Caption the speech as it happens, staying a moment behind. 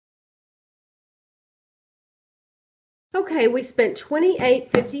Okay, we spent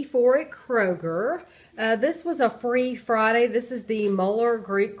 $28.54 at Kroger. This was a free Friday. This is the Muller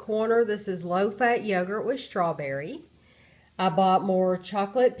Greek Corner. This is low-fat yogurt with strawberry. I bought more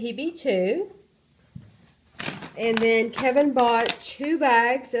chocolate PB2. And then Kevin bought 2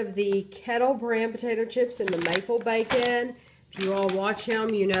 bags of the Kettle brand potato chips and the maple bacon. If you all watch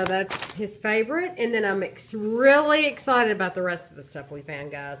him, you know that's his favorite. And then I'm really excited about the rest of the stuff we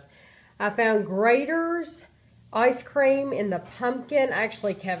found, guys. I found Graeter's ice cream in the pumpkin.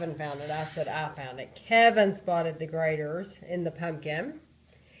 Actually, Kevin found it. I said I found it. Kevin spotted the Graeter's in the pumpkin.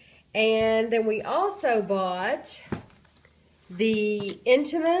 And then we also bought the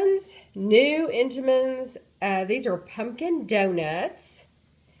Entenmann's, new Entenmann's. These are pumpkin donuts.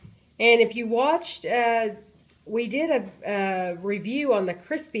 And if you watched, we did a review on the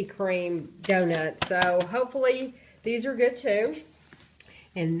Krispy Kreme donuts. So hopefully these are good too.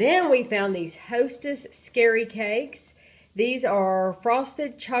 And then we found these Hostess Scary Cakes. These are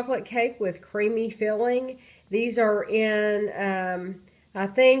frosted chocolate cake with creamy filling. These are in, I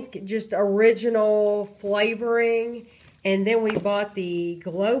think, just original flavoring. And then we bought the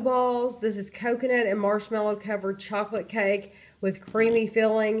Glow Balls. This is coconut and marshmallow covered chocolate cake with creamy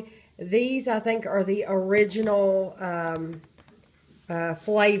filling. These, I think, are the original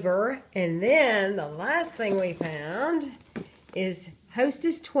flavor. And then the last thing we found is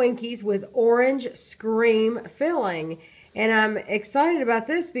Hostess Twinkies with orange scream filling. And I'm excited about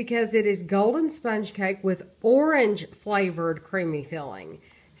this because it is golden sponge cake with orange flavored creamy filling.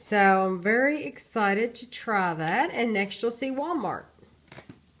 So I'm very excited to try that. And next you'll see Walmart.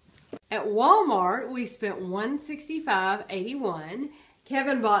 At Walmart, we spent $165.81.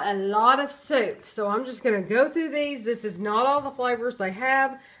 Kevin bought a lot of soup. So I'm just going to go through these. This is not all the flavors they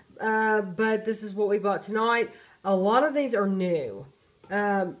have, but this is what we bought tonight. A lot of these are new.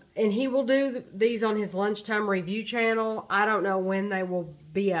 And he will do these on his lunchtime review channel. I don't know when they will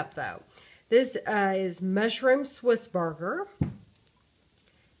be up though. This is mushroom Swiss burger,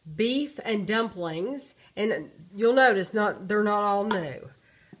 beef and dumplings, and you'll notice they're not all new.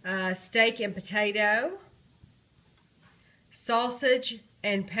 Steak and potato, sausage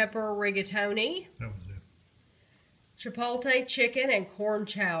and pepper rigatoni, that was it. chipotle chicken and corn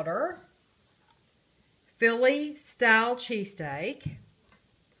chowder, Philly style cheesesteak,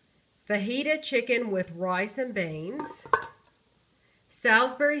 fajita chicken with rice and beans,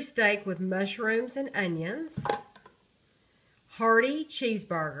 Salisbury steak with mushrooms and onions, hearty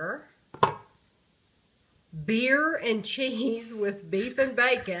cheeseburger, beer and cheese with beef and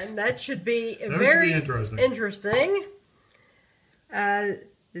bacon. That should be very interesting.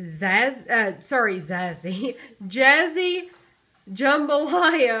 Jazzy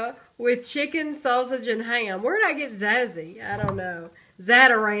jambalaya with chicken, sausage, and ham. Where did I get Zazzy? I don't know.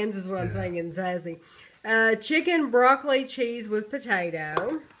 Zatarans is what I'm thinking, Zazzy. Chicken, broccoli, cheese with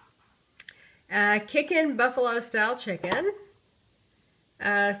potato. Kickin' buffalo style chicken.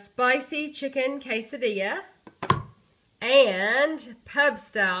 Spicy chicken quesadilla. And pub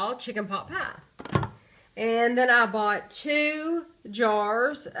style chicken pot pie. And then I bought 2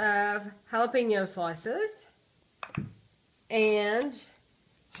 jars of jalapeno slices. And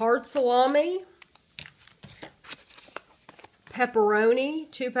hard salami,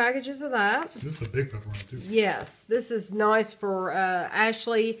 pepperoni, 2 packages of that. This is a big pepperoni too. Yes, this is nice for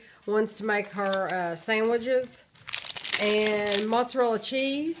Ashley wants to make her sandwiches. And mozzarella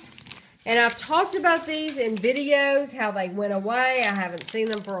cheese. And I've talked about these in videos, how they went away. I haven't seen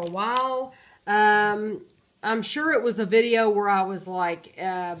them for a while. I'm sure it was a video where I was like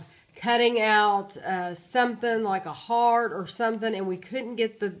cutting out something like a heart or something, and we couldn't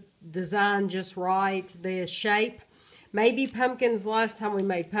get the design just right, the shape. Maybe pumpkins last time we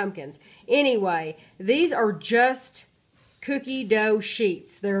made pumpkins. Anyway, these are just cookie dough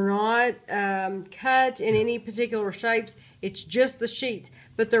sheets. They're not cut in any particular shapes. It's just the sheets.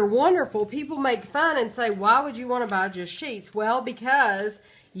 But they're wonderful. People make fun and say, why would you want to buy just sheets? Well, because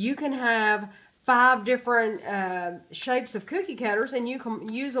you can have 5 different shapes of cookie cutters, and you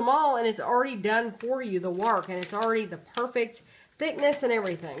can use them all, and it's already done for you, the work, and it's already the perfect thickness and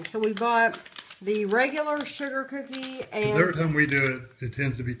everything. So we bought the regular sugar cookie, and every time we do it, it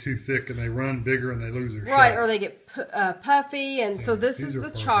tends to be too thick, and they run bigger and they lose their shape. Right, or they get puffy, and so this is the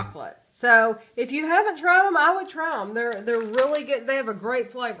chocolate. So if you haven't tried them, I would try them. They're really good. They have a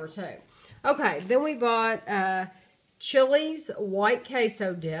great flavor too. Okay, then we bought Chili's white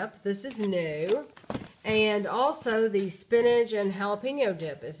queso dip. This is new. And also the spinach and jalapeno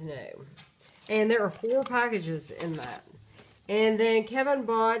dip is new. And there are 4 packages in that. And then Kevin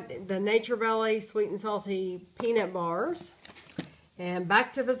bought the Nature Valley sweet and salty peanut bars. And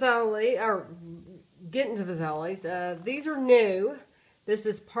back to Fazoli, or getting to Fazoli's. These are new. This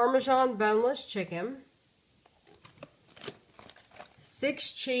is Parmesan boneless chicken.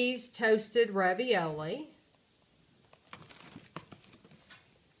 6 cheese toasted ravioli.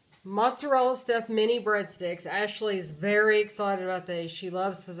 Mozzarella stuffed mini breadsticks. Ashley is very excited about these. She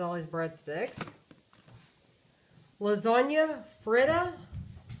loves Fazoli's breadsticks. Lasagna fritta.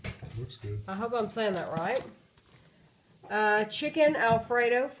 Looks good. I hope I'm saying that right. Chicken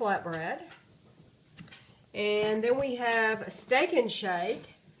Alfredo flatbread. And then we have Steak and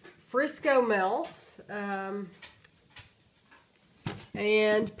Shake, Frisco melts,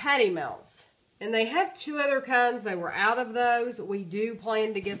 and patty melts. And they have 2 other kinds. They were out of those. We do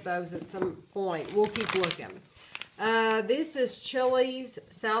plan to get those at some point. We'll keep looking. This is Chili's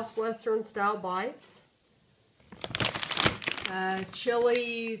Southwestern style bites.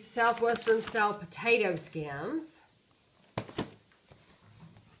 Chili's Southwestern style potato skins.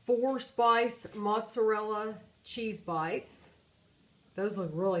 4-spice mozzarella cheese bites. Those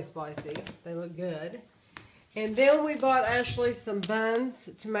look really spicy. They look good. And then we bought Ashley some buns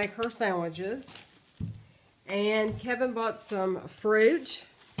to make her sandwiches. And Kevin bought some fruit.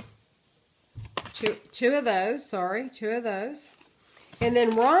 Two of those, sorry, 2 of those. And then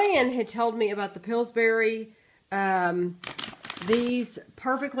Ryan had told me about the Pillsbury, these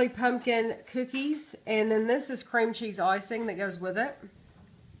perfectly pumpkin cookies. And then this is cream cheese icing that goes with it.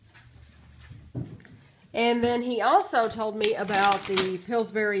 And then he also told me about the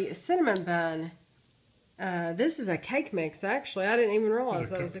Pillsbury cinnamon bun. This is a cake mix, actually. I didn't even realize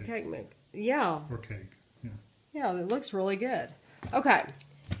that was a cake mix. Yeah. Or cake. Yeah. Yeah, it looks really good. Okay.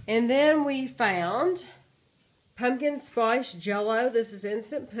 And then we found pumpkin spice Jell-O. This is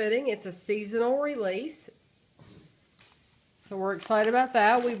instant pudding. It's a seasonal release. So we're excited about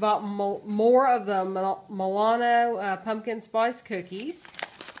that. We bought more of the Milano pumpkin spice cookies.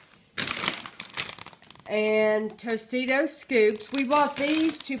 And Tostitos scoops. We bought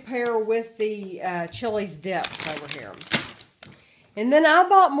these to pair with the Chili's dips over here. And then I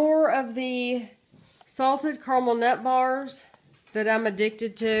bought more of the salted caramel nut bars that I'm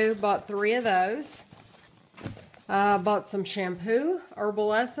addicted to. Bought 3 of those. Bought some shampoo,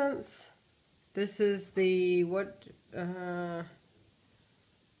 herbal essence. This is the, I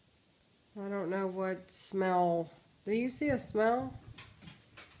don't know what smell. Do you see a smell?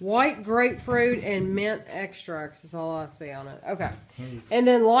 White grapefruit and mint extracts is all I see on it. Okay. And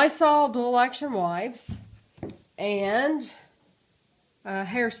then Lysol dual action wipes and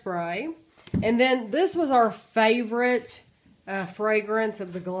hairspray. And then this was our favorite fragrance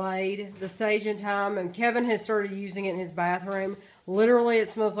of the Glade, the Sage and Thyme. And Kevin has started using it in his bathroom. Literally, it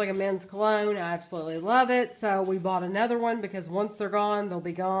smells like a men's cologne. I absolutely love it. So we bought another one because once they're gone, they'll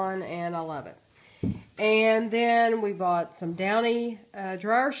be gone. And I love it. And then we bought some Downy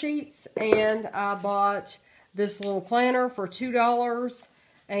dryer sheets, and I bought this little planner for $2.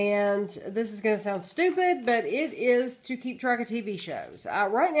 And this is going to sound stupid, but it is to keep track of TV shows.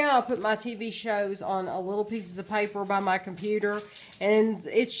 Right now, I put my TV shows on a little pieces of paper by my computer, and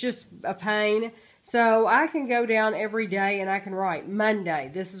it's just a pain. So I can go down every day and I can write, Monday,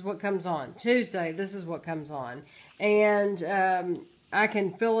 this is what comes on. Tuesday, this is what comes on. And I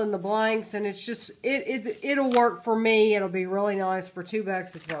can fill in the blanks, and it's just, it'll work for me. It'll be really nice for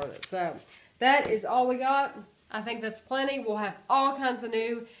 $2. It's worth it. So that is all we got. I think that's plenty. We'll have all kinds of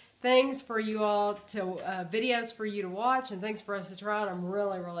new things for you all to, videos for you to watch and things for us to try. And I'm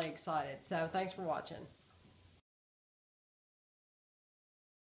really, really excited. So thanks for watching.